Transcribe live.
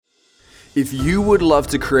If you would love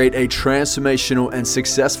to create a transformational and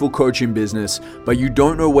successful coaching business, but you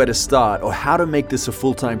don't know where to start or how to make this a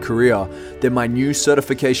full-time career, then my new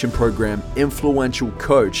certification program, Influential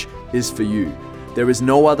Coach, is for you. There is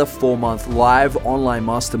no other 4-month live online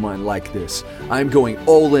mastermind like this. I'm going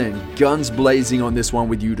all in, guns blazing on this one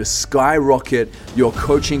with you to skyrocket your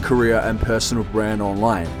coaching career and personal brand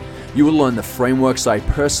online. You will learn the frameworks I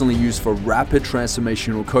personally use for rapid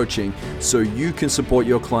transformational coaching so you can support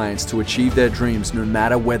your clients to achieve their dreams no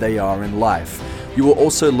matter where they are in life. You will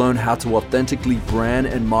also learn how to authentically brand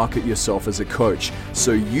and market yourself as a coach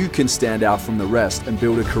so you can stand out from the rest and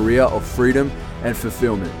build a career of freedom and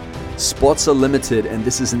fulfillment. Spots are limited and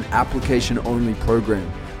this is an application-only program.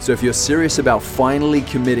 So if you're serious about finally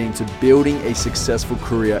committing to building a successful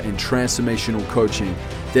career in transformational coaching,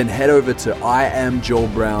 then head over to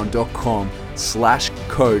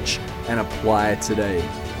iamjoelbrown.com/coach and apply today.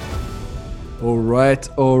 All right.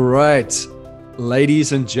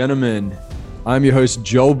 Ladies and gentlemen, I'm your host,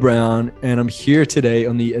 Joel Brown, and I'm here today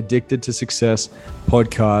on the Addicted to Success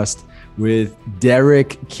podcast with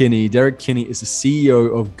Derek Kinney. Derek Kinney is the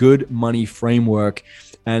CEO of Good Money Framework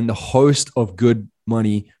and the host of Good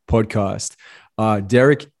Money podcast.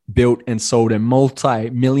 Derek built and sold a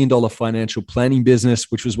multi-million-dollar financial planning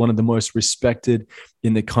business, which was one of the most respected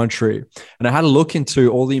in the country. And I had a look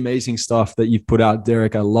into all the amazing stuff that you've put out,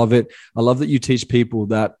 Derek. I love it. I love that you teach people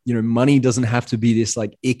that, money doesn't have to be this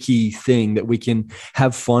like icky thing, that we can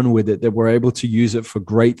have fun with it, that we're able to use it for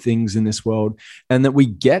great things in this world, and that we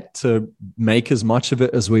get to make as much of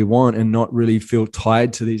it as we want and not really feel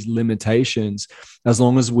tied to these limitations, as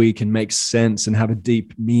long as we can make sense and have a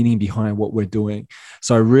deep meaning behind what we're doing.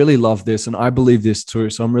 So I really love this, and I believe this too.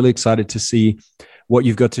 So I'm really excited to see what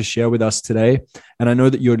you've got to share with us today. And I know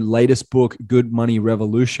that your latest book, Good Money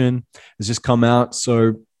Revolution, has just come out.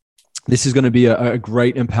 So this is going to be a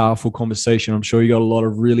great and powerful conversation. I'm sure you got a lot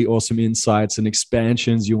of really awesome insights and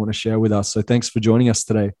expansions you want to share with us. So thanks for joining us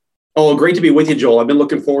today. Oh, great to be with you, Joel. I've been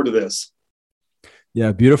looking forward to this.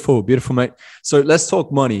 Yeah, beautiful, mate. So let's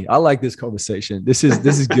talk money. I like this conversation. This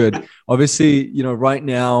is good. Obviously, right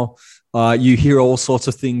now, you hear all sorts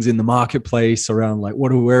of things in the marketplace around like,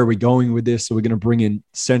 where are we going with this? So we're going to bring in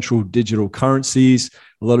central digital currencies.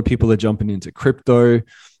 A lot of people are jumping into crypto.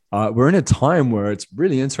 We're in a time where it's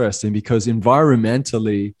really interesting because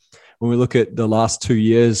environmentally, when we look at the last 2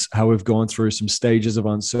 years, how we've gone through some stages of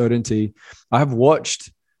uncertainty, I have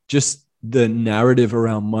watched just the narrative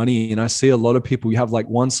around money. And I see a lot of people, you have like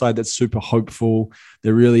one side that's super hopeful.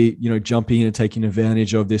 They're really, jumping in and taking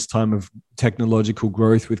advantage of this time of technological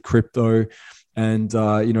growth with crypto. And,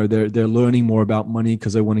 they're learning more about money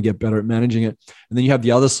because they want to get better at managing it. And then you have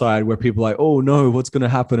the other side where people are like, oh no, what's going to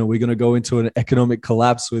happen? Are we going to go into an economic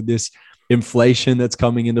collapse with this inflation that's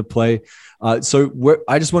coming into play? So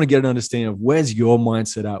I just want to get an understanding of where's your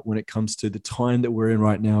mindset at when it comes to the time that we're in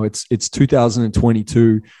right now. It's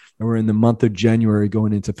 2022. And we're in the month of January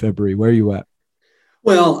going into February. Where are you at?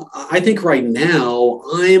 Well, I think right now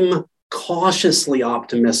I'm cautiously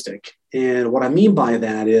optimistic. And what I mean by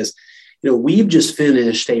that is, we've just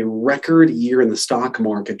finished a record year in the stock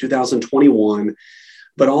market, 2021,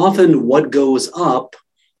 but often what goes up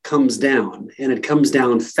comes down, and it comes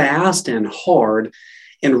down fast and hard.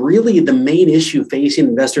 And really the main issue facing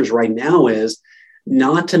investors right now is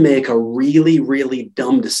not to make a really, really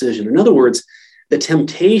dumb decision. In other words, the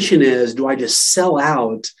temptation is, do I just sell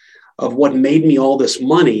out of what made me all this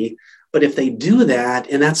money? But if they do that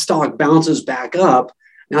and that stock bounces back up,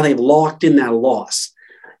 now they've locked in that loss.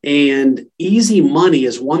 And easy money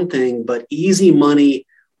is one thing, but easy money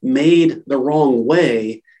made the wrong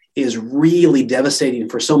way is really devastating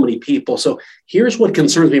for so many people. So here's what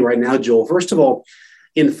concerns me right now, Joel. First of all,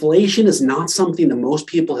 inflation is not something that most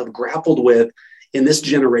people have grappled with in this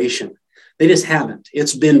generation. They just haven't.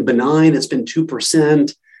 It's been benign. It's been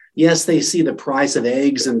 2%. Yes, they see the price of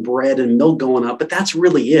eggs and bread and milk going up, but that's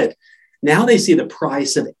really it. Now they see the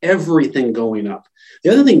price of everything going up. The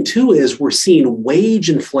other thing, too, is we're seeing wage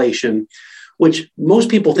inflation, which most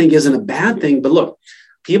people think isn't a bad thing. But look,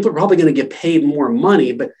 people are probably going to get paid more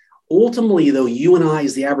money. But ultimately, though, you and I,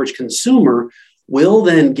 as the average consumer, will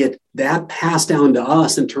then get that passed down to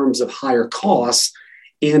us in terms of higher costs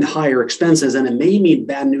and higher expenses. And it may mean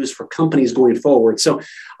bad news for companies going forward. So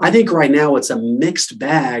I think right now it's a mixed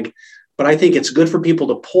bag, but I think it's good for people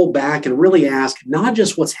to pull back and really ask not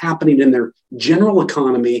just what's happening in their general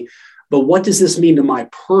economy, but what does this mean to my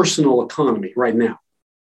personal economy right now?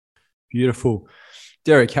 Beautiful.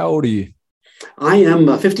 Derek, how old are you? I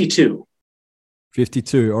am 52.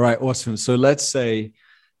 52. All right, awesome. So let's say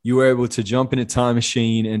you were able to jump in a time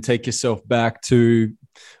machine and take yourself back to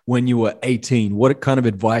when you were 18? What kind of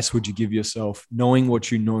advice would you give yourself, knowing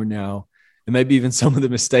what you know now, and maybe even some of the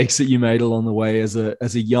mistakes that you made along the way as a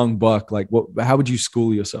young buck? Like, how would you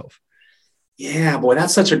school yourself? Yeah, boy,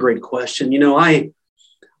 that's such a great question.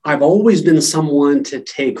 I've always been someone to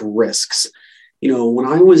take risks. When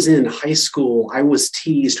I was in high school, I was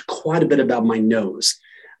teased quite a bit about my nose.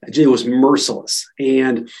 It was merciless.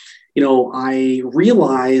 And, I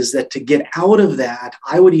realized that to get out of that,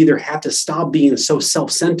 I would either have to stop being so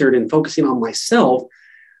self-centered and focusing on myself,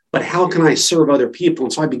 but how can I serve other people?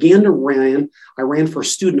 And so I ran for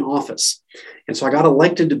student office. And so I got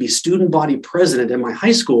elected to be student body president in my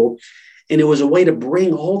high school. And it was a way to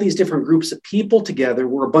bring all these different groups of people together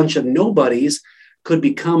where a bunch of nobodies could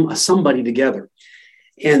become a somebody together.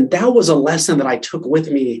 And that was a lesson that I took with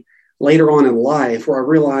me later on in life, where I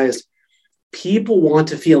realized people want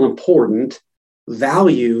to feel important,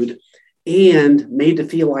 valued, and made to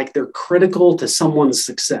feel like they're critical to someone's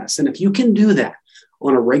success. And if you can do that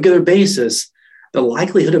on a regular basis, the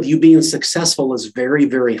likelihood of you being successful is very,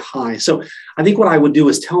 very high. So I think what I would do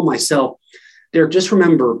is tell myself, Derek, just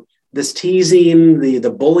remember, this teasing,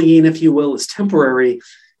 the bullying, if you will, is temporary.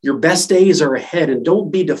 Your best days are ahead, and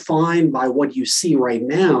don't be defined by what you see right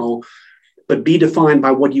now, but be defined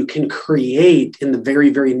by what you can create in the very,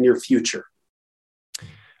 very near future.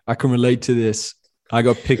 I can relate to this. I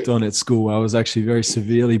got picked on at school. I was actually very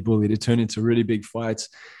severely bullied. It turned into really big fights,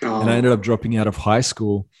 and I ended up dropping out of high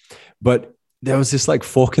school. But there was this like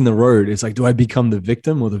fork in the road. It's like, do I become the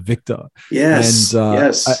victim or the victor? Yes. And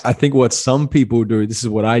yes. I think what some people do, this is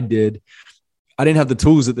what I did. I didn't have the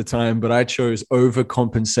tools at the time, but I chose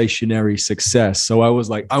overcompensationary success. So I was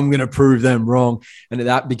like, I'm going to prove them wrong. And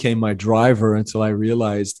that became my driver until I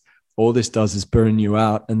realized all this does is burn you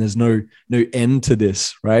out, and there's no end to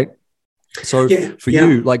this, right? So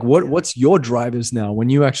you, like, what's your drivers now when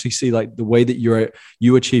you actually see like the way that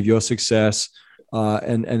you achieve your success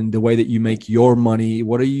and the way that you make your money?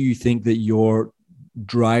 What do you think that your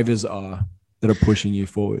drivers are that are pushing you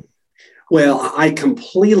forward? Well, I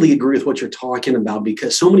completely agree with what you're talking about,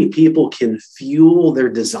 because so many people can fuel their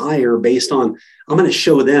desire based on, I'm going to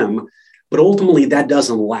show them, but ultimately that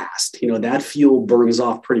doesn't last. That fuel burns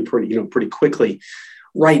off pretty quickly.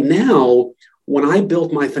 Right now, when I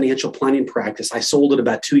built my financial planning practice, I sold it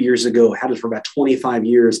about 2 years ago, had it for about 25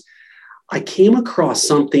 years. I came across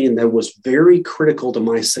something that was very critical to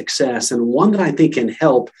my success, and one that I think can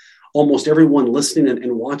help almost everyone listening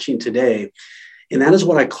and watching today. And that is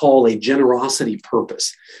what I call a generosity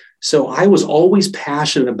purpose. So I was always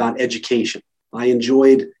passionate about education. I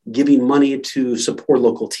enjoyed giving money to support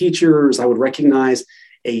local teachers. I would recognize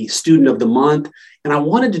a student of the month. And I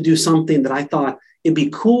wanted to do something that I thought it'd be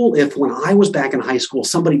cool if, when I was back in high school,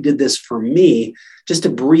 somebody did this for me, just to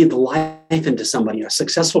breathe life into somebody, a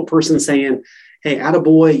successful person saying, hey,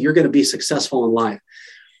 attaboy, you're going to be successful in life.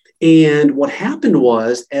 And what happened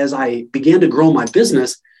was, as I began to grow my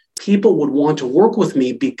business, people would want to work with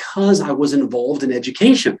me because I was involved in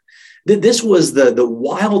education. This was the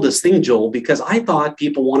wildest thing, Joel, because I thought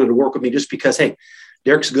people wanted to work with me just because, hey,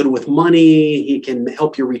 Derek's good with money. He can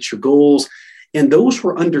help you reach your goals. And those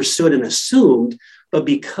were understood and assumed. But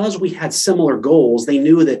because we had similar goals, they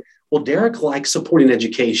knew that, well, Derek likes supporting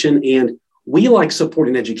education and we like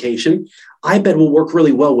supporting education. I bet we'll work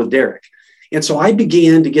really well with Derek. And so I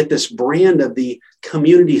began to get this brand of the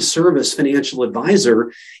community service financial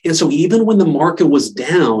advisor. And so even when the market was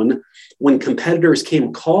down, when competitors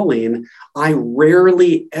came calling, I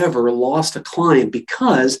rarely ever lost a client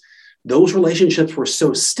because those relationships were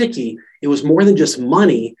so sticky. It was more than just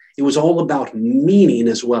money. It was all about meaning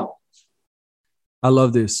as well. I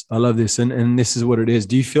love this. And this is what it is.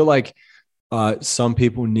 Do you feel like some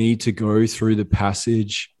people need to go through the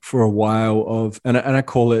passage for a while of, and I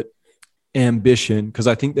call it ambition, because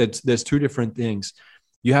I think that there's two different things.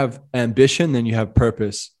 You have ambition, then you have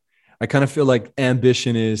purpose. I kind of feel like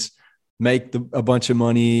ambition is make a bunch of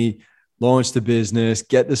money, launch the business,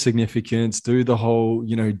 get the significance, do the whole,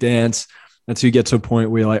 dance until you get to a point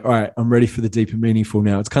where you're like, all right, I'm ready for the deep and meaningful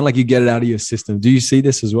now. It's kind of like you get it out of your system. Do you see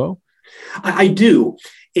this as well? I do.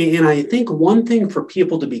 And I think one thing for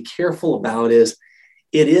people to be careful about is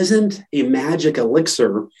it isn't a magic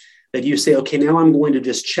elixir that you say, okay, now I'm going to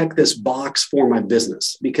just check this box for my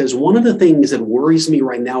business. Because one of the things that worries me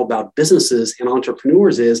right now about businesses and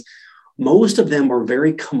entrepreneurs is most of them are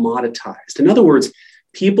very commoditized. In other words,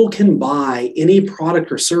 people can buy any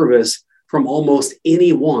product or service from almost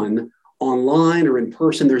anyone online or in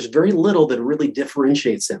person. There's very little that really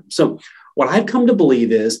differentiates them. So what I've come to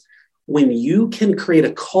believe is when you can create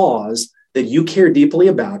a cause that you care deeply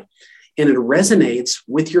about and it resonates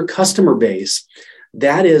with your customer base,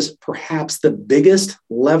 that is perhaps the biggest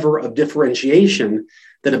lever of differentiation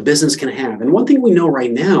that a business can have. And one thing we know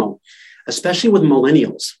right now, especially with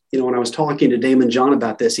millennials, when I was talking to Damon John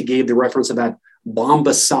about this, he gave the reference about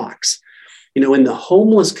Bombas socks. In the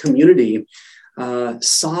homeless community,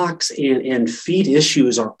 socks and feet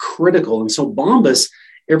issues are critical. And so Bombas,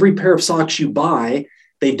 every pair of socks you buy,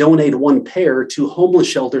 they donate one pair to homeless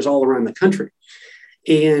shelters all around the country.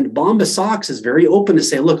 And Bombas Socks is very open to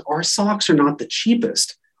say, look, our socks are not the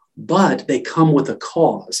cheapest, but they come with a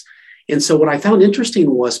cause. And so what I found interesting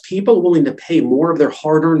was people willing to pay more of their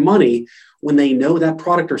hard-earned money when they know that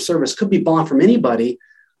product or service could be bought from anybody,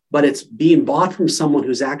 but it's being bought from someone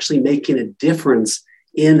who's actually making a difference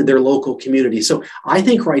in their local community. So I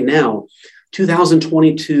think right now,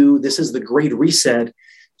 2022, this is the great reset.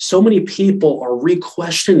 So many people are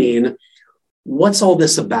re-questioning, what's all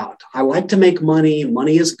this about? I like to make money.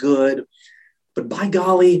 Money is good. But by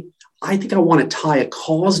golly, I think I want to tie a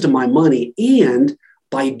cause to my money. And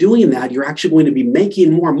by doing that, you're actually going to be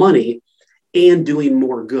making more money and doing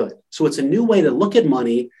more good. So it's a new way to look at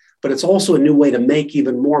money, but it's also a new way to make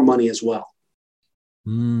even more money as well.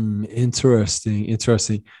 Interesting.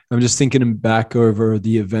 I'm just thinking back over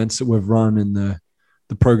the events that we've run and the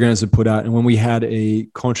programs we've put out. And when we had a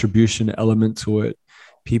contribution element to it,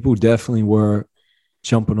 people definitely were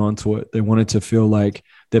jumping onto it. They wanted to feel like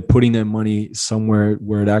they're putting their money somewhere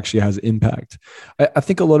where it actually has impact. I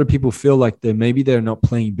think a lot of people feel like they're not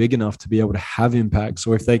playing big enough to be able to have impact.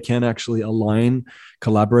 So if they can actually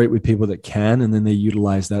collaborate with people that can, and then they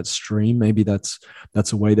utilize that stream, maybe that's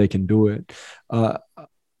a way they can do it.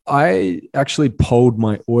 I actually polled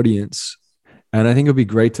my audience, and I think it'd be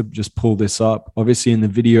great to just pull this up. Obviously, in the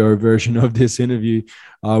video version of this interview,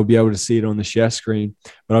 I'll be able to see it on the share screen,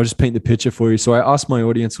 but I'll just paint the picture for you. So I asked my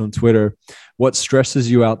audience on Twitter, what stresses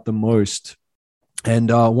you out the most? And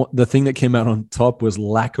the thing that came out on top was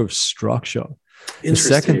lack of structure. The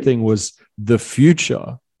second thing was the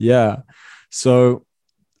future. Yeah. So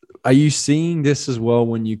are you seeing this as well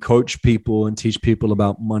when you coach people and teach people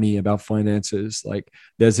about money, about finances? Like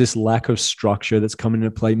there's this lack of structure that's coming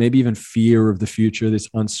into play, maybe even fear of the future, this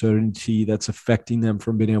uncertainty that's affecting them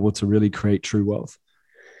from being able to really create true wealth.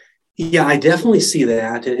 Yeah, I definitely see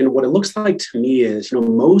that. And what it looks like to me is,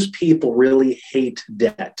 most people really hate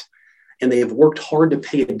debt and they have worked hard to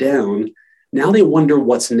pay it down. Now they wonder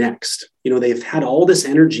what's next. They've had all this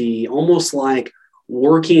energy, almost like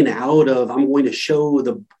working out of, I'm going to show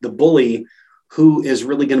the bully who is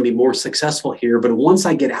really going to be more successful here. But once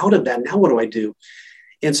I get out of that, now what do I do?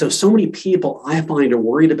 And so many people I find are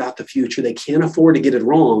worried about the future. They can't afford to get it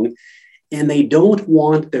wrong. And they don't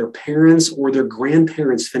want their parents or their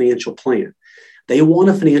grandparents' financial plan. They want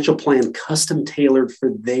a financial plan custom tailored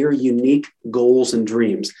for their unique goals and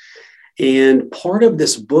dreams. And part of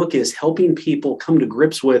this book is helping people come to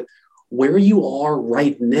grips with where you are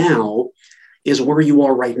right now is where you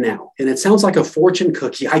are right now. And it sounds like a fortune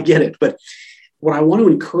cookie. I get it. But what I want to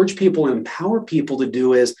encourage people and empower people to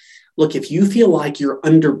do is, look, if you feel like you're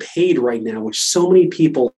underpaid right now, which so many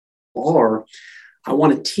people are, I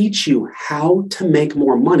want to teach you how to make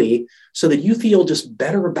more money so that you feel just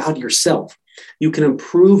better about yourself. You can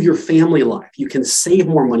improve your family life. You can save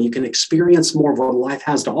more money. You can experience more of what life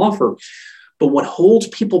has to offer. But what holds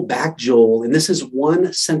people back, Joel, and this is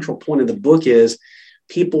one central point of the book, is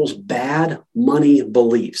people's bad money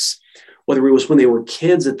beliefs. Whether it was when they were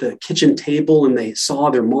kids at the kitchen table and they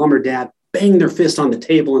saw their mom or dad bang their fist on the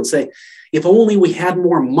table and say, if only we had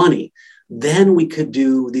more money, then we could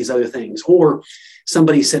do these other things. Or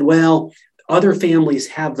somebody said, well, other families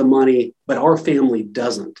have the money, but our family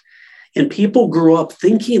doesn't. And people grew up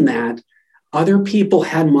thinking that other people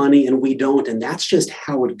had money and we don't, and that's just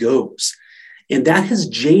how it goes. And that has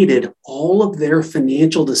jaded all of their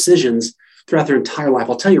financial decisions throughout their entire life.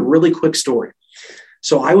 I'll tell you a really quick story.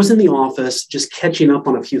 So I was in the office just catching up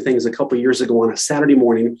on a few things a couple of years ago on a Saturday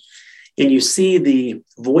morning, and you see the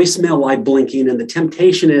voicemail light blinking, and the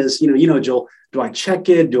temptation is, Joel, do I check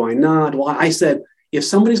it? Do I not? Well, I said, if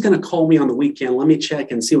somebody's going to call me on the weekend, let me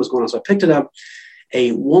check and see what's going on. So I picked it up.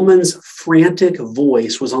 A woman's frantic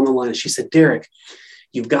voice was on the line. She said, Derek,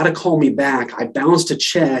 you've got to call me back. I bounced a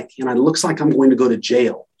check and it looks like I'm going to go to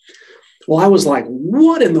jail. Well, I was like,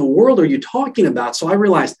 what in the world are you talking about? So I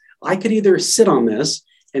realized I could either sit on this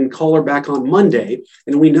and call her back on Monday.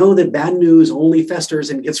 And we know that bad news only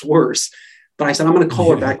festers and gets worse. But I said, I'm going to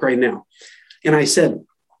call her back right now. And I said,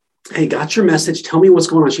 hey, got your message. Tell me what's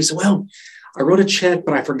going on. She said, well, I wrote a check,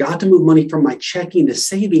 but I forgot to move money from my checking to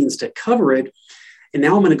savings to cover it. And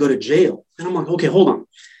now I'm going to go to jail. And I'm like, okay, hold on.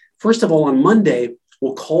 First of all, on Monday,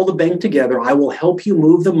 we'll call the bank together. I will help you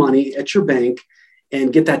move the money at your bank.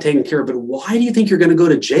 and get that taken care of. But why do you think you're going to go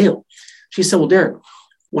to jail? She said, well, Derek,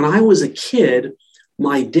 when I was a kid,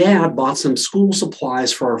 my dad bought some school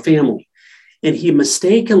supplies for our family, and he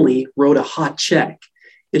mistakenly wrote a hot check.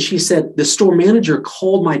 And she said, the store manager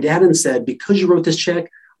called my dad and said, because you wrote this check,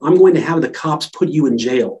 I'm going to have the cops put you in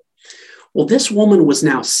jail. Well, this woman was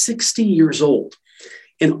now 60 years old.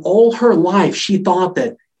 And all her life, she thought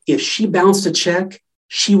that if she bounced a check,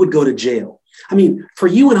 she would go to jail. I mean, for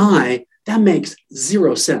you and I, that makes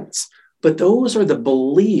zero sense. But those are the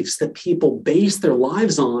beliefs that people base their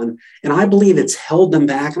lives on. And I believe it's held them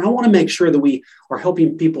back. And I want to make sure that we are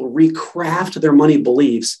helping people recraft their money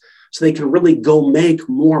beliefs so they can really go make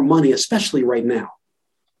more money, especially right now.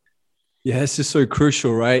 Yeah, this is so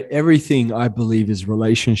crucial, right? Everything I believe is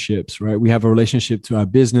relationships, right? We have a relationship to our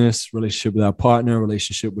business, relationship with our partner,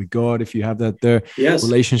 relationship with God, if you have that there, yes.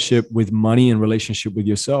 Relationship with money and relationship with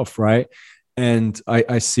yourself, right? And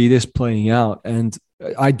I see this playing out. And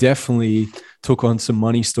I definitely took on some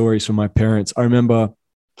money stories from my parents. I remember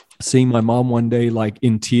seeing my mom one day, like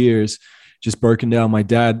in tears, just broken down. My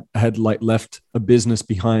dad had like left a business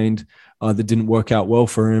behind that didn't work out well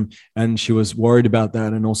for him. And she was worried about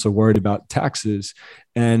that and also worried about taxes.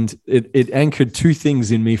 And it anchored two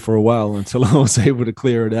things in me for a while until I was able to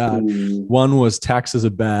clear it out. One was taxes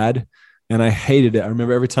are bad. And I hated it. I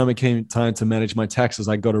remember every time it came time to manage my taxes,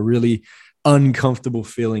 I got a really uncomfortable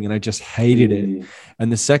feeling and I just hated it.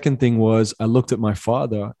 And the second thing was I looked at my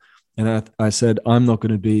father and I said, I'm not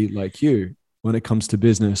going to be like you when it comes to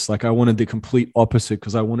business. Like I wanted the complete opposite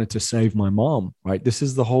because I wanted to save my mom, right? This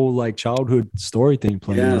is the whole like childhood story thing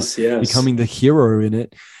playing out, becoming the hero in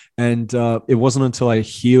it. And it wasn't until I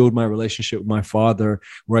healed my relationship with my father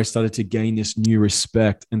where I started to gain this new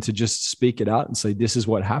respect and to just speak it out and say, this is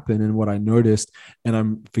what happened and what I noticed, and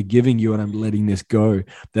I'm forgiving you and I'm letting this go,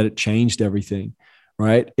 that it changed everything,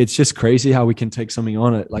 right? It's just crazy how we can take something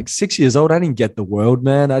on at like 6 years old. I didn't get the world,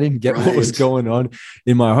 man. I didn't get what was going on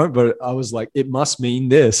in my home, but I was like, it must mean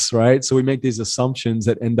this, right? So we make these assumptions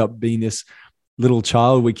that end up being this little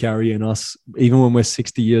child we carry in us, even when we're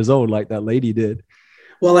 60 years old, like that lady did.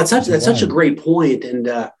 Well, that's such a great point. And,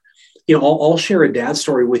 I'll share a dad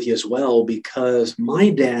story with you as well, because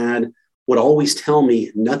my dad would always tell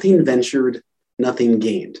me nothing ventured, nothing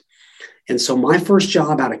gained. And so my first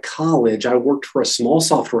job out of college, I worked for a small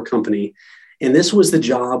software company. And this was the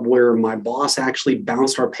job where my boss actually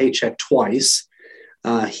bounced our paycheck twice.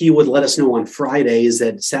 He would let us know on Fridays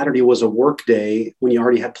that Saturday was a work day when you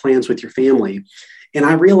already had plans with your family. And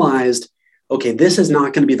I realized, okay, this is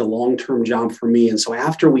not going to be the long-term job for me. And so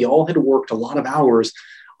after we all had worked a lot of hours,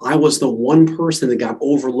 I was the one person that got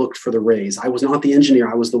overlooked for the raise. I was not the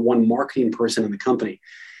engineer. I was the one marketing person in the company.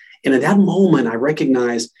 And at that moment, I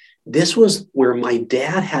recognized this was where my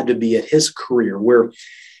dad had to be at his career, where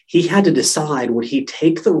he had to decide, would he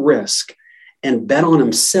take the risk and bet on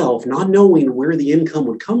himself, not knowing where the income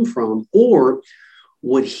would come from, or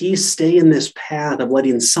would he stay in this path of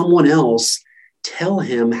letting someone else tell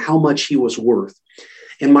him how much he was worth?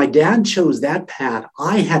 And my dad chose that path.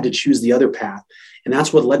 I had to choose the other path. And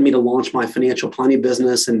that's what led me to launch my financial planning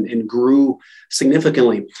business and grew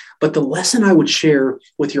significantly. But the lesson I would share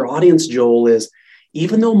with your audience, Joel, is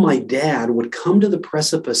even though my dad would come to the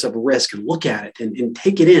precipice of risk and look at it and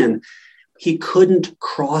take it in, he couldn't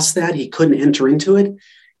cross that. He couldn't enter into it.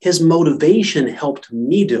 His motivation helped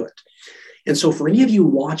me do it. And so for any of you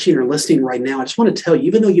watching or listening right now, I just want to tell you,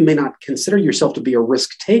 even though you may not consider yourself to be a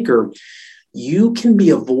risk taker, you can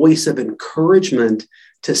be a voice of encouragement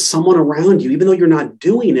to someone around you, even though you're not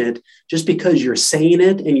doing it. Just because you're saying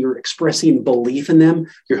it and you're expressing belief in them,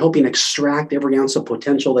 you're helping extract every ounce of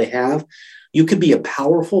potential they have. You could be a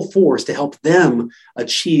powerful force to help them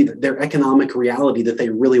achieve their economic reality that they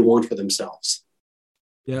really want for themselves.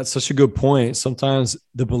 Yeah, that's such a good point. Sometimes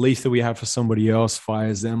the belief that we have for somebody else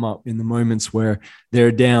fires them up in the moments where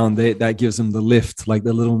they're down. That gives them the lift, like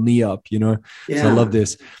the little knee up, Yeah. So I love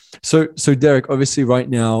this. So Derek, obviously right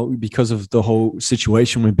now, because of the whole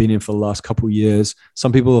situation we've been in for the last couple of years,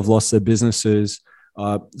 some people have lost their businesses.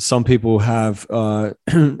 Some people have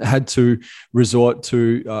had to resort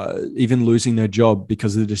to even losing their job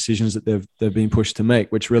because of the decisions that they've been pushed to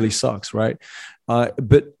make, which really sucks, right?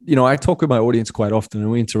 But I talk with my audience quite often,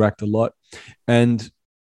 and we interact a lot. And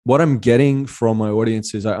what I'm getting from my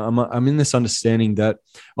audience is I'm in this understanding that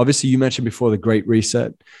obviously you mentioned before the Great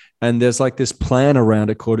Reset, and there's like this plan around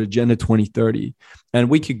it called Agenda 2030, and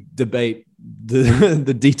we could debate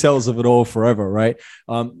the details of it all forever, right?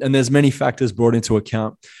 And there's many factors brought into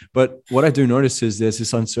account. But what I do notice is there's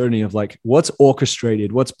this uncertainty of like, what's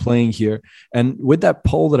orchestrated, what's playing here. And with that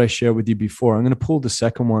poll that I shared with you before, I'm going to pull the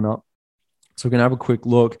second one up. So we're going to have a quick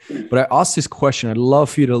look. But I asked this question. I'd love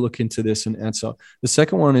for you to look into this and answer. The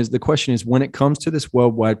second one is, the question is, when it comes to this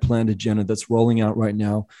worldwide planned agenda that's rolling out right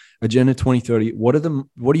now, Agenda 2030, what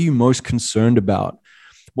are you most concerned about?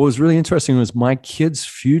 What was really interesting was my kid's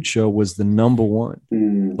future was the number one,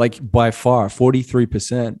 like by far,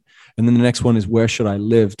 43%. And then the next one is, where should I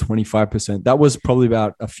live? 25%. That was probably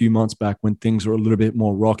about a few months back when things were a little bit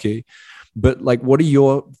more rocky. But like, what are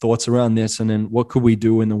your thoughts around this? And then what could we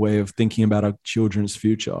do in the way of thinking about our children's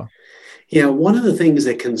future? Yeah, one of the things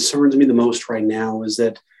that concerns me the most right now is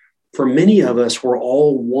that for many of us, we're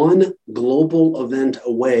all one global event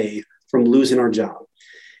away from losing our job.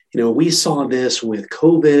 We saw this with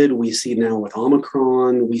COVID. We see now with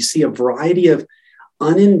Omicron. We see a variety of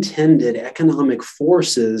unintended economic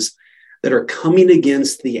forces that are coming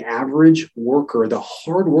against the average worker, the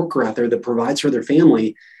hard worker out there that provides for their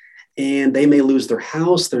family. And they may lose their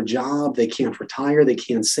house, their job, they can't retire, they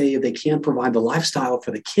can't save, they can't provide the lifestyle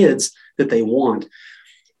for the kids that they want.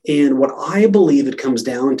 And what I believe it comes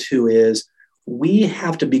down to is we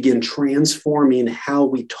have to begin transforming how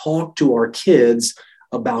we talk to our kids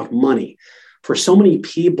about money. For so many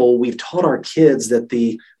people, we've taught our kids that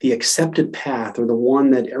the accepted path, or the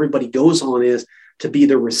one that everybody goes on, is to be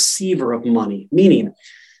the receiver of money, meaning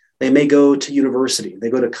they may go to university, they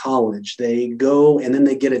go to college, they go and then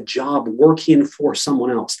they get a job working for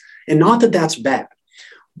someone else. And not that that's bad,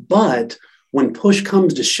 but when push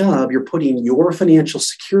comes to shove, you're putting your financial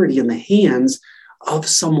security in the hands of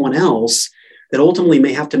someone else that ultimately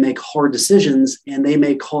may have to make hard decisions, and they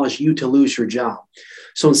may cause you to lose your job.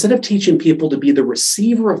 So instead of teaching people to be the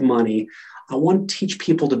receiver of money, I want to teach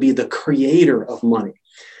people to be the creator of money.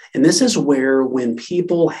 And this is where, when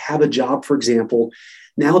people have a job, for example,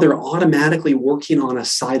 now they're automatically working on a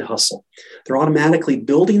side hustle. They're automatically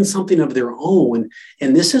building something of their own.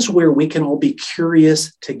 And this is where we can all be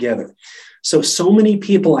curious together. So many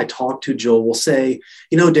people I talk to, Joel, will say,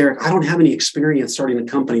 Derek, I don't have any experience starting a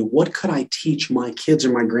company. What could I teach my kids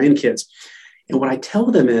or my grandkids? And what I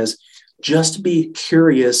tell them is, just be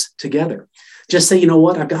curious together. Just say,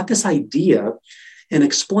 I've got this idea, and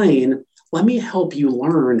explain, let me help you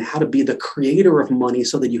learn how to be the creator of money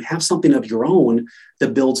so that you have something of your own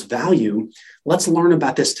that builds value. Let's learn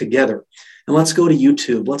about this together. And let's go to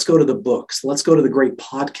YouTube. Let's go to the books. Let's go to the great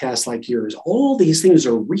podcasts like yours. All these things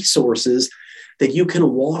are resources that you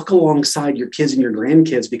can walk alongside your kids and your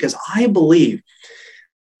grandkids, because I believe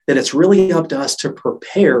that it's really up to us to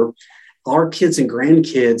prepare our kids and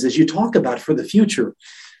grandkids, as you talk about, for the future.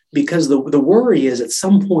 Because the worry is, at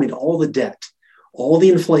some point, all the debt, all the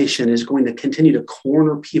inflation is going to continue to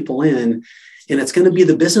corner people in. And it's going to be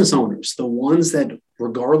the business owners, the ones that,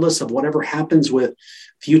 regardless of whatever happens with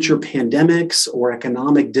future pandemics or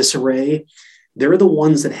economic disarray, they're the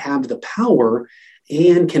ones that have the power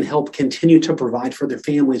and can help continue to provide for their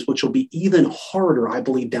families, which will be even harder, I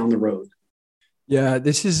believe, down the road. Yeah,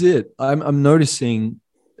 this is it. I'm noticing,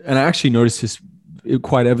 and I actually noticed this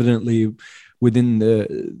quite evidently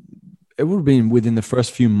it would have been within the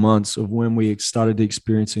first few months of when we started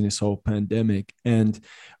experiencing this whole pandemic. And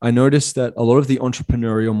I noticed that a lot of the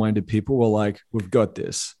entrepreneurial minded people were like, we've got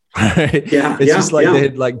this, right? It's just like they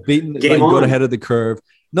had got ahead of the curve.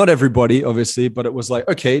 Not everybody, obviously, but it was like,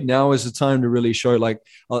 okay, now is the time to really show, like,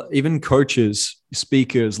 even coaches,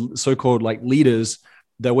 speakers, so-called like leaders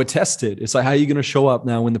that were tested. It's like, how are you going to show up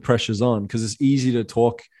now when the pressure's on? Because it's easy to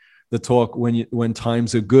talk the talk when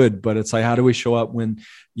times are good, but it's like, how do we show up when,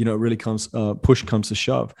 it really push comes to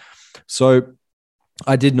shove? So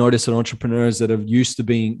I did notice that entrepreneurs that are used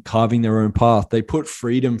to carving their own path, they put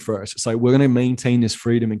freedom first. It's like, we're going to maintain this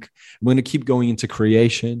freedom and we're going to keep going into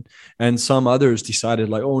creation. And some others decided,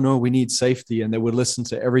 like, oh no, we need safety. And they would listen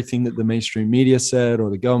to everything that the mainstream media said or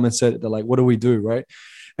the government said. They're like, what do we do? Right.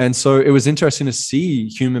 And so it was interesting to see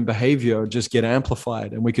human behavior just get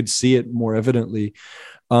amplified, and we could see it more evidently.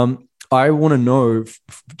 I want to know,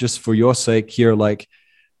 just for your sake here, like,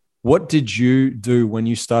 what did you do when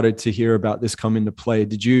you started to hear about this come into play?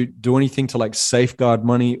 Did you do anything to like safeguard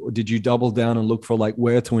money, or did you double down and look for like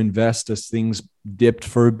where to invest as things dipped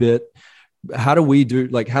for a bit? How do we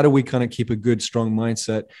kind of keep a good, strong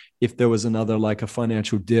mindset if there was another, like a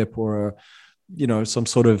financial dip or some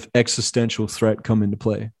sort of existential threat come into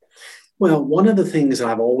play? Well, one of the things that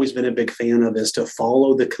I've always been a big fan of is to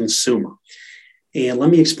follow the consumer. And let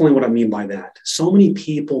me explain what I mean by that. So many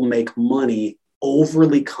people make money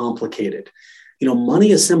overly complicated.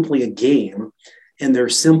 Money is simply a game, and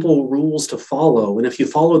there's simple rules to follow. And if you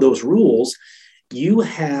follow those rules, you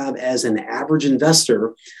have, as an average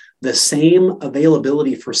investor, the same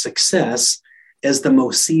availability for success as the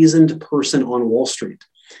most seasoned person on Wall Street.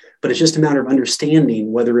 But it's just a matter of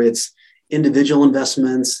understanding whether it's individual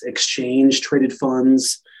investments, exchange traded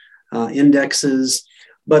funds, indexes.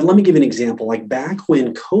 But let me give you an example. Like back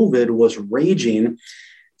when COVID was raging,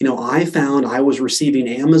 I found I was receiving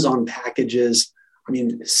Amazon packages,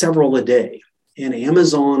 several a day. And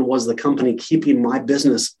Amazon was the company keeping my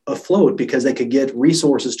business afloat because they could get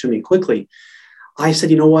resources to me quickly. I said,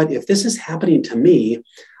 you know what? If this is happening to me,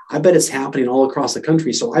 I bet it's happening all across the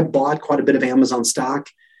country. So I bought quite a bit of Amazon stock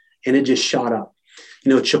and it just shot up.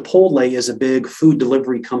 Chipotle is a big food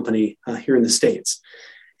delivery company here in the States.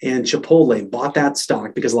 And Chipotle bought that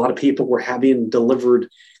stock because a lot of people were having delivered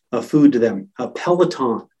food to them.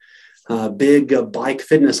 Peloton, big bike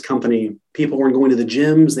fitness company. People weren't going to the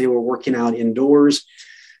gyms. They were working out indoors.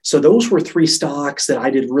 So those were three stocks that I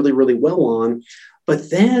did really, really well on. But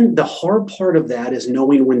then the hard part of that is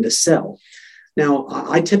knowing when to sell. Now,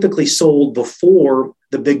 I typically sold before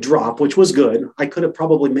the big drop, which was good. I could have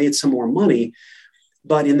probably made some more money.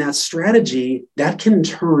 But in that strategy, that can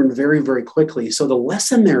turn very, very quickly. So the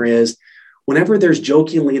lesson there is whenever there's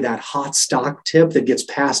jokingly that hot stock tip that gets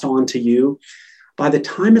passed on to you, by the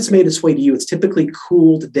time it's made its way to you, it's typically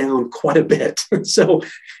cooled down quite a bit. So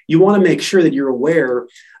you want to make sure that you're aware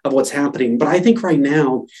of what's happening. But I think right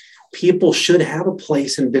now, people should have a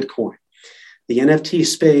place in Bitcoin. The NFT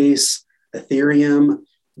space, Ethereum,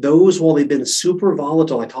 those, while they've been super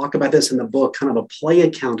volatile, I talk about this in the book, kind of a play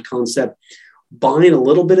account concept, buying a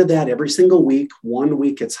little bit of that every single week. 1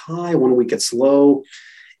 week it's high, 1 week it's low,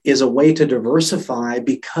 is a way to diversify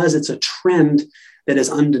because it's a trend that is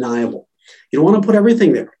undeniable. You don't want to put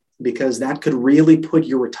everything there because that could really put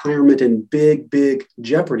your retirement in big, big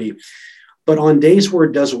jeopardy. But on days where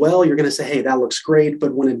it does well, you're going to say, hey, that looks great.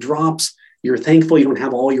 But when it drops, you're thankful you don't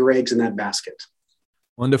have all your eggs in that basket.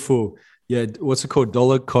 Wonderful. Yeah. What's it called?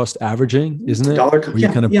 Dollar cost averaging, isn't it? Where you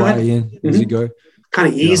kind of buy in as you go. Kind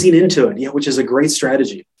of easing into it. Yeah. Which is a great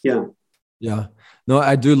strategy. Yeah. Yeah. No,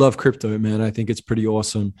 I do love crypto, man. I think it's pretty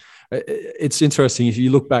awesome. It's interesting. If you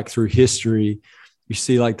look back through history, you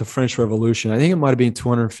see like the French Revolution. I think it might have been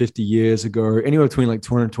 250 years ago, anywhere between like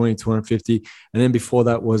 220, 250. And then before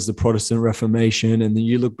that was the Protestant Reformation. And then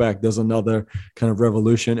you look back, there's another kind of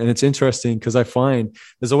revolution. And it's interesting because I find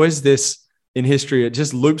there's always this in history, it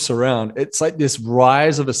just loops around. It's like this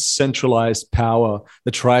rise of a centralized power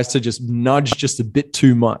that tries to just nudge just a bit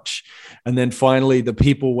too much. And then finally the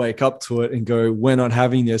people wake up to it and go, we're not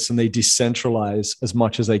having this. And they decentralize as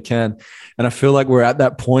much as they can. And I feel like we're at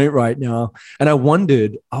that point right now. And I wonder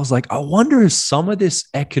if some of this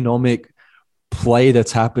economic play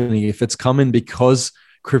that's happening, if it's coming because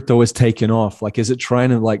crypto is taken off, like, is it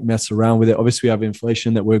trying to like mess around with it? Obviously we have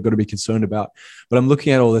inflation that we've got to be concerned about, but I'm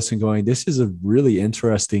looking at all this and going, this is a really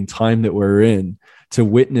interesting time that we're in to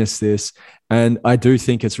witness this. And I do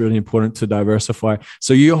think it's really important to diversify.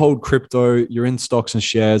 So you hold crypto, you're in stocks and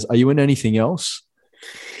shares. Are you in anything else?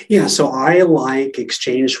 Yeah. So I like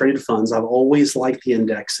exchange traded funds. I've always liked the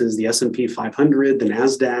indexes, the S&P 500, the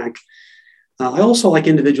NASDAQ. I also like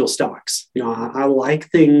individual stocks. I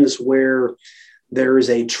like things where there is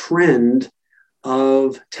a trend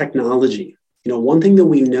of technology. One thing that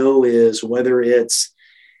we know is whether it's,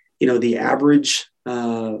 the average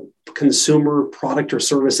consumer product or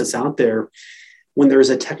service that's out there, when there's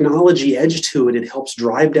a technology edge to it, it helps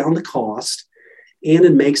drive down the cost and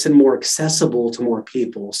it makes it more accessible to more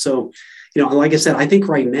people. So, like I said, I think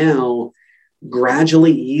right now,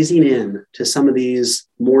 gradually easing in to some of these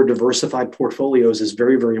more diversified portfolios is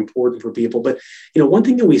very, very important for people. But, one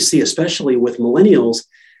thing that we see, especially with millennials,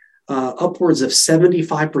 upwards of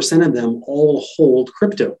 75% of them all hold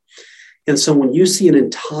crypto. And so when you see an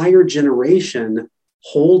entire generation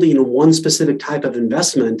holding one specific type of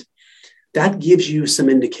investment, that gives you some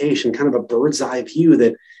indication, kind of a bird's eye view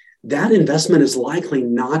that investment is likely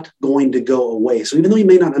not going to go away. So even though you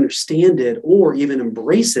may not understand it or even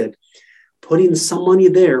embrace it, putting some money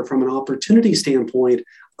there from an opportunity standpoint,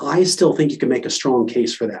 I still think you can make a strong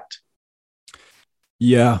case for that.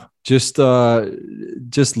 Yeah, just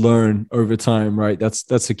learn over time, right? That's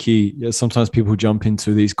the key. Yeah, sometimes people jump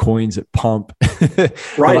into these coins at pump,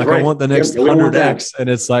 right? I want the next 100x, and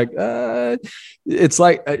it's like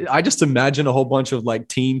I just imagine a whole bunch of like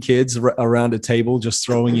teen kids around a table just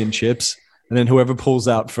throwing in chips, and then whoever pulls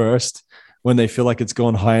out first, when they feel like it's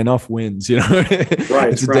gone high enough, wins,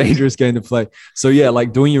 Right, it's a dangerous game to play. So yeah,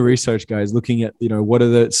 like doing your research, guys, looking at, what are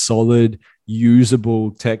the solid,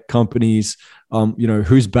 usable tech companies,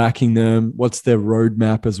 who's backing them, what's their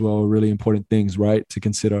roadmap as well, really important things, right, to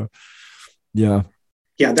consider. Yeah.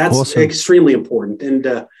 Yeah, that's awesome. Extremely important.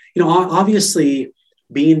 And, obviously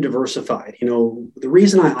being diversified, the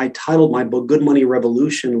reason I titled my book Good Money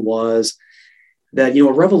Revolution was that,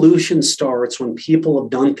 a revolution starts when people have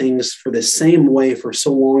done things for the same way for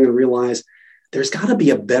so long and realize there's got to be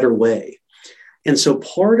a better way. And so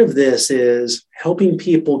part of this is helping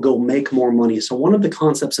people go make more money. So one of the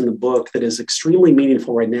concepts in the book that is extremely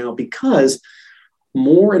meaningful right now, because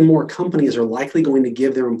more and more companies are likely going to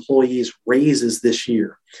give their employees raises this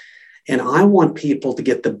year. And I want people to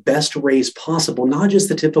get the best raise possible, not just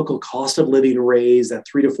the typical cost of living raise, that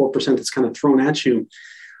 3 to 4% that's kind of thrown at you,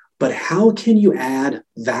 but how can you add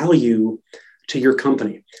value to your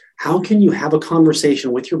company? How can you have a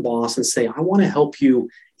conversation with your boss and say, I want to help you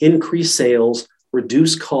increase sales,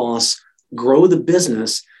 reduce costs, grow the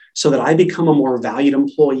business so that I become a more valued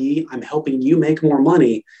employee. I'm helping you make more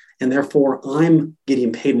money, and therefore I'm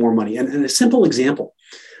getting paid more money. And a simple example,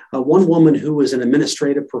 one woman who was an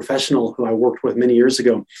administrative professional who I worked with many years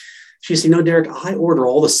ago, she said, Derek, I order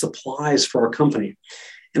all the supplies for our company.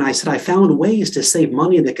 And I said, I found ways to save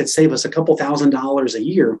money that could save us a couple $1,000s a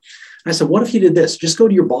year. And I said, what if you did this? Just go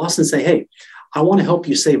to your boss and say, hey, I want to help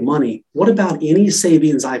you save money. What about any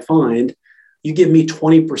savings I find? You give me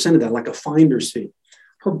 20% of that, like a finder's fee.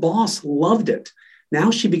 Her boss loved it.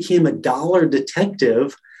 Now she became a dollar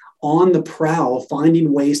detective on the prowl,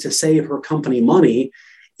 finding ways to save her company money,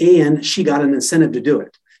 and she got an incentive to do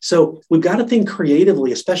it. So we've got to think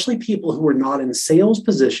creatively, especially people who are not in sales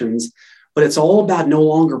positions, but it's all about no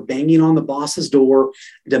longer banging on the boss's door,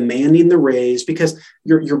 demanding the raise, because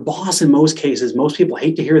your boss, in most cases, most people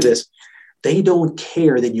hate to hear this, they don't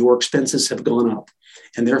care that your expenses have gone up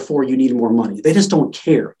and therefore you need more money. They just don't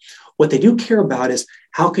care. What they do care about is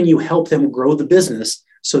how can you help them grow the business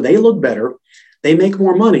so they look better, they make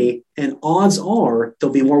more money, and odds are they'll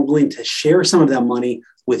be more willing to share some of that money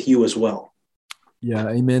with you as well. Yeah,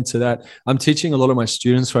 amen to that. I'm teaching a lot of my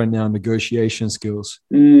students right now negotiation skills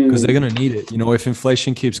because they're going to need it. If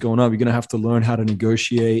inflation keeps going up, you're going to have to learn how to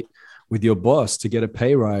negotiate with your boss to get a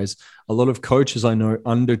pay rise. A lot of coaches I know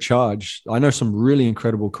undercharge. I know some really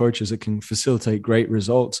incredible coaches that can facilitate great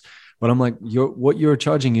results, but I'm like, what you're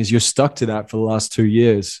charging is you're stuck to that for the last 2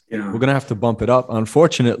 years. Yeah. We're going to have to bump it up.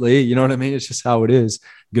 Unfortunately, you know what I mean? It's just how it is.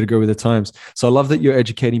 You got to go with the times. So I love that you're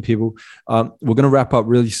educating people. We're going to wrap up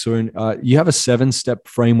really soon. You have a 7-step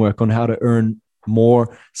framework on how to earn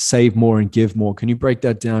more, save more, and give more. Can you break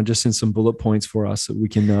that down just in some bullet points for us that we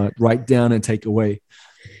can write down and take away?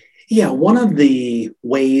 Yeah, one of the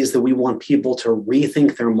ways that we want people to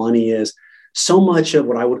rethink their money is so much of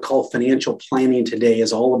what I would call financial planning today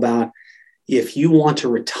is all about if you want to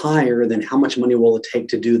retire, then how much money will it take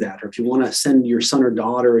to do that? Or if you want to send your son or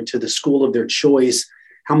daughter to the school of their choice,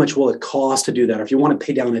 how much will it cost to do that? Or if you want to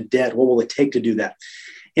pay down a debt, what will it take to do that?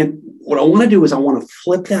 And what I want to do is I want to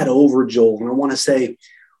flip that over, Joel, and I want to say,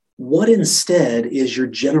 what instead is your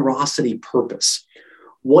generosity purpose?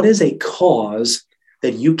 What is a cause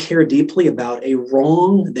that you care deeply about, a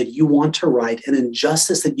wrong that you want to right, an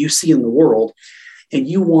injustice that you see in the world, and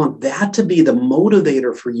you want that to be the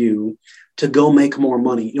motivator for you to go make more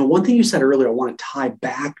money? One thing you said earlier, I want to tie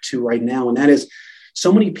back to right now, and that is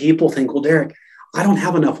so many people think, well, Derek, I don't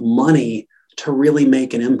have enough money to really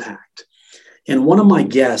make an impact. And one of my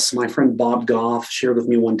guests, my friend Bob Goff, shared with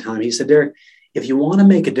me one time, he said, Derek, if you want to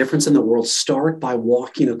make a difference in the world, start by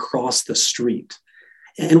walking across the street.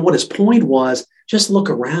 And what his point was, just look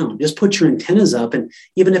around, just put your antennas up. And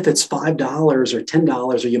even if it's $5 or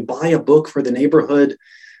 $10, or you buy a book for the neighborhood,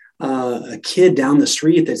 a kid down the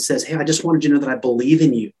street that says, hey, I just wanted you to know that I believe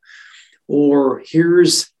in you. Or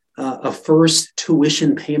here's a first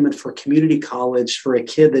tuition payment for community college for a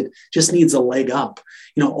kid that just needs a leg up.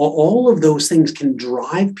 All of those things can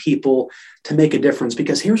drive people to make a difference,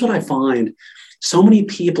 because here's what I find. So many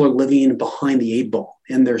people are living behind the 8 ball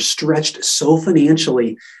and they're stretched so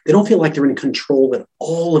financially, they don't feel like they're in control of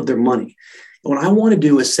all of their money. And what I want to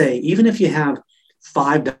do is say, even if you have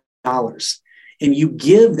 $5 and you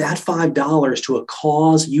give that $5 to a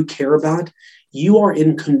cause you care about, you are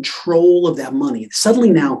in control of that money. Suddenly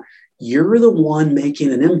now you're the one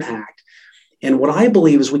making an impact. And what I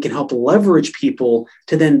believe is we can help leverage people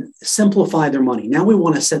to then simplify their money. Now we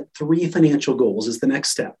want to set 3 financial goals is the next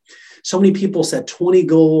step. So many people set 20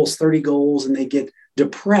 goals, 30 goals, and they get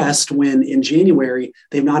depressed when in January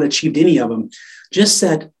they've not achieved any of them. Just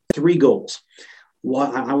set 3 goals.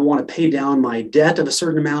 I want to pay down my debt of a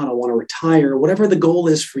certain amount. I want to retire, whatever the goal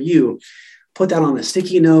is for you. Put that on a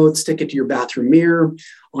sticky note, stick it to your bathroom mirror,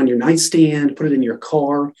 on your nightstand, put it in your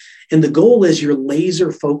car. And the goal is you're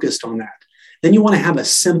laser focused on that. Then you want to have a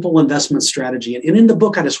simple investment strategy. And in the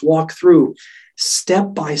book, I just walk through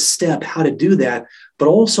step by step how to do that, but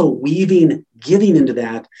also weaving giving into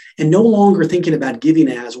that, and no longer thinking about giving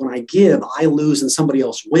as when I give, I lose and somebody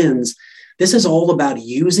else wins. This is all about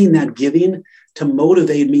using that giving to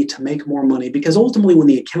motivate me to make more money. Because ultimately, when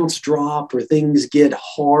the accounts drop or things get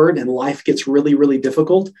hard and life gets really, really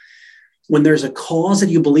difficult, when there's a cause that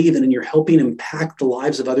you believe in and you're helping impact the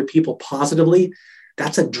lives of other people positively,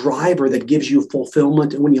 that's a driver that gives you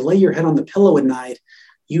fulfillment. And when you lay your head on the pillow at night,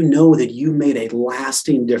 you know that you made a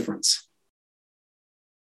lasting difference.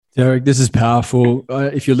 Derek, this is powerful.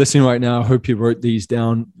 If you're listening right now, I hope you wrote these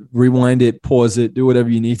down. Rewind it, pause it, do whatever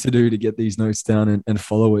you need to do to get these notes down and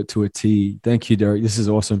follow it to a T. Thank you, Derek. This is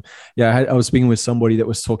awesome. Yeah, I was speaking with somebody that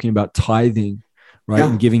was talking about tithing, right? Yeah.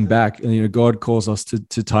 And giving back. And, God calls us to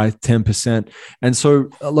tithe 10%. And so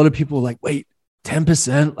a lot of people are like, wait,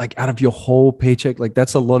 10%, like out of your whole paycheck, like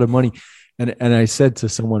that's a lot of money. And I said to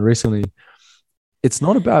someone recently, it's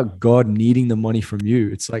not about God needing the money from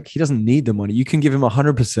you. It's like he doesn't need the money. You can give him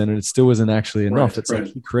 100% and it still isn't actually enough. It's like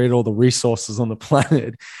he created all the resources on the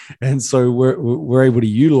planet. And so we're able to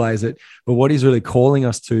utilize it. But what he's really calling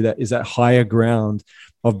us to that is that higher ground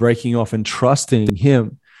of breaking off and trusting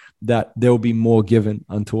him that there will be more given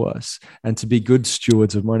unto us and to be good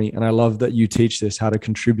stewards of money. And I love that you teach this, how to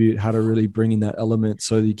contribute, how to really bring in that element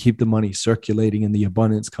so that you keep the money circulating and the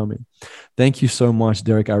abundance coming. Thank you so much,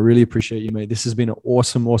 Derek. I really appreciate you, mate. This has been an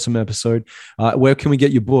awesome, awesome episode. Where can we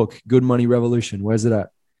get your book, Good Money Revolution? Where's it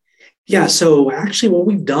at? Yeah, so actually what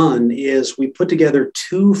we've done is we put together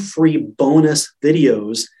 2 free bonus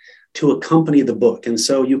videos to accompany the book. And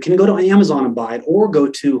so you can go to Amazon and buy it or go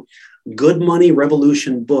to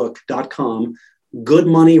goodmoneyrevolutionbook.com,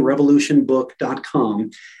 goodmoneyrevolutionbook.com.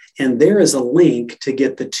 And there is a link to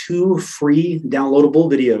get the 2 free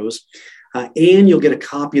downloadable videos, and you'll get a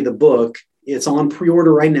copy of the book. It's on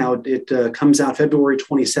pre-order right now. It comes out February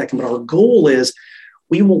 22nd. But our goal is,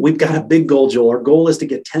 we've got a big goal, Joel. Our goal is to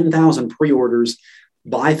get 10,000 pre-orders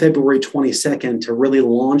by February 22nd to really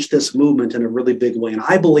launch this movement in a really big way. And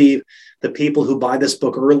I believe the people who buy this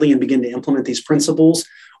book early and begin to implement these principles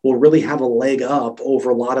will really have a leg up over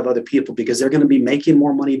a lot of other people because they're going to be making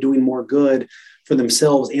more money, doing more good for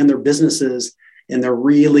themselves and their businesses, and they're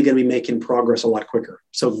really going to be making progress a lot quicker.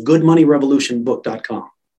 So goodmoneyrevolutionbook.com.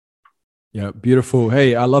 Yeah, beautiful.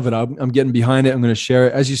 Hey, I love it. I'm getting behind it. I'm going to share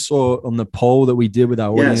it. As you saw on the poll that we did with our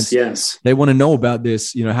audience, they want to know about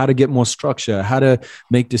this, how to get more structure, how to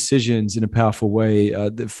make decisions in a powerful way.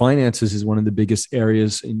 The finances is one of the biggest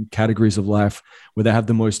areas in categories of life where they have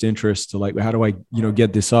the most interest. So like, how do I,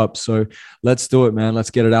 get this up? So let's do it, man.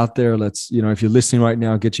 Let's get it out there. Let's, if you're listening right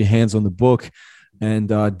now, get your hands on the book. And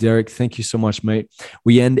Derek, thank you so much, mate.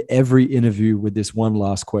 We end every interview with this one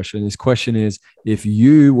last question. This question is, if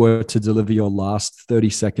you were to deliver your last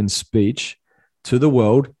 30-second speech to the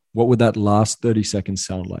world, what would that last 30 seconds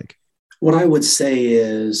sound like? What I would say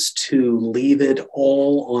is to leave it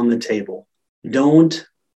all on the table. Don't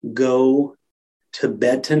go to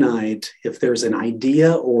bed tonight if there's an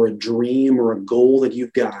idea or a dream or a goal that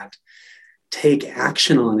you've got. Take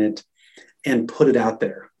action on it and put it out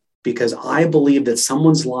there. Because I believe that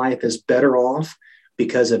someone's life is better off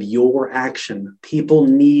because of your action. People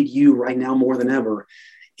need you right now more than ever.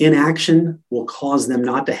 Inaction will cause them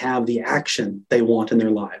not to have the action they want in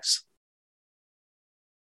their lives.